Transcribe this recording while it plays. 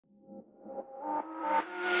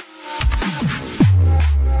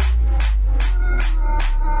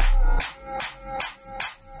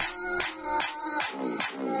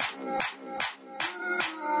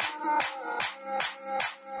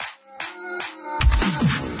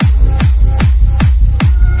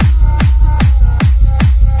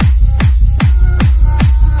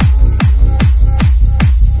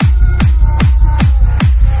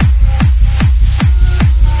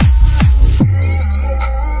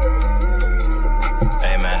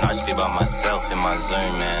myself in my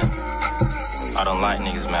zone, man. I don't like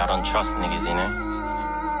niggas, man. I don't trust niggas, you know.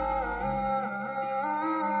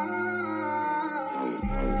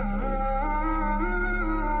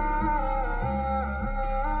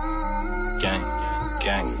 Gang,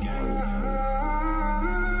 gang, gang.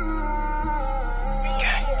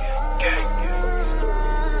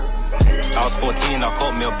 I was 14, I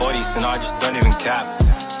caught me a body, so now I just don't even cap.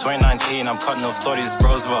 2019, I'm cutting off 30s,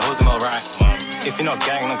 bros with a hose in my rack. If you're not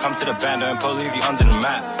gang, then come to the band, don't probably leave you under the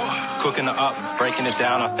mat. Cooking it up, breaking it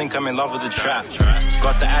down, I think I'm in love with the trap.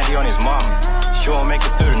 Got the addy on his mom, she won't make it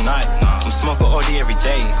through the night. I'm smoking OD every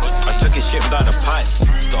day, I took his shit without a pipe.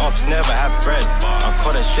 The ops never had bread, I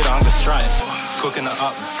caught that shit hunger strike. Cooking it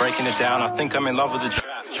up, breaking it down, I think I'm in love with the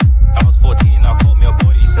trap. I was 14, I caught me a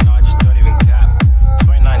body, so now I just don't even cap.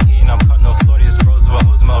 2019, I'm cutting off 30s, bros with a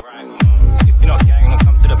hose in my rack. If you're not gang, then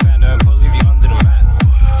come to the band, don't probably leave you under the mat.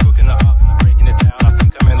 Cooking it up, breaking it down, I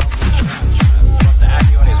think I'm in love with the trap. Got the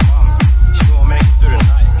addy on his mom, she won't make it through the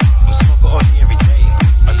night. I'm smoking OD every day,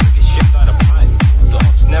 I took his shit without a pipe. The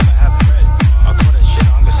ops never have bread, I caught that shit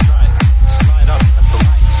hunger strike. Slide up at the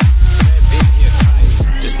lights, they're big here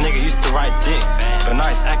tight. This nigga used to ride dick, but now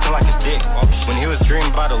he's acting like a dick. When he was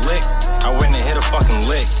dreaming about a lick, I went and hit a fucking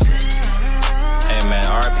lick. Hey man,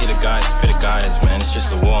 RIP the guys, for the guys, man, it's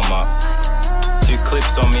just a warm-up. 2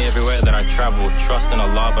 clips on me everywhere that I travel. Trust in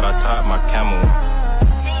Allah, but I tie up my camel.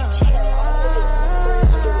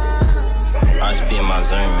 I just be in my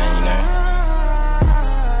zone, man, you know.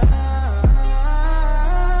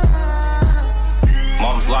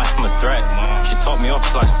 Mom's life from a threat, she taught me off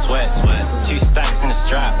till I sweat. 2 stacks in the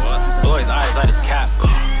strap, boys' eyes like his cap.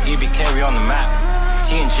 EBK, we on the map,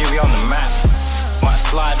 TNG, we on the map. Might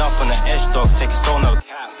slide up on the edge, dog, take a soul, no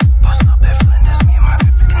cap.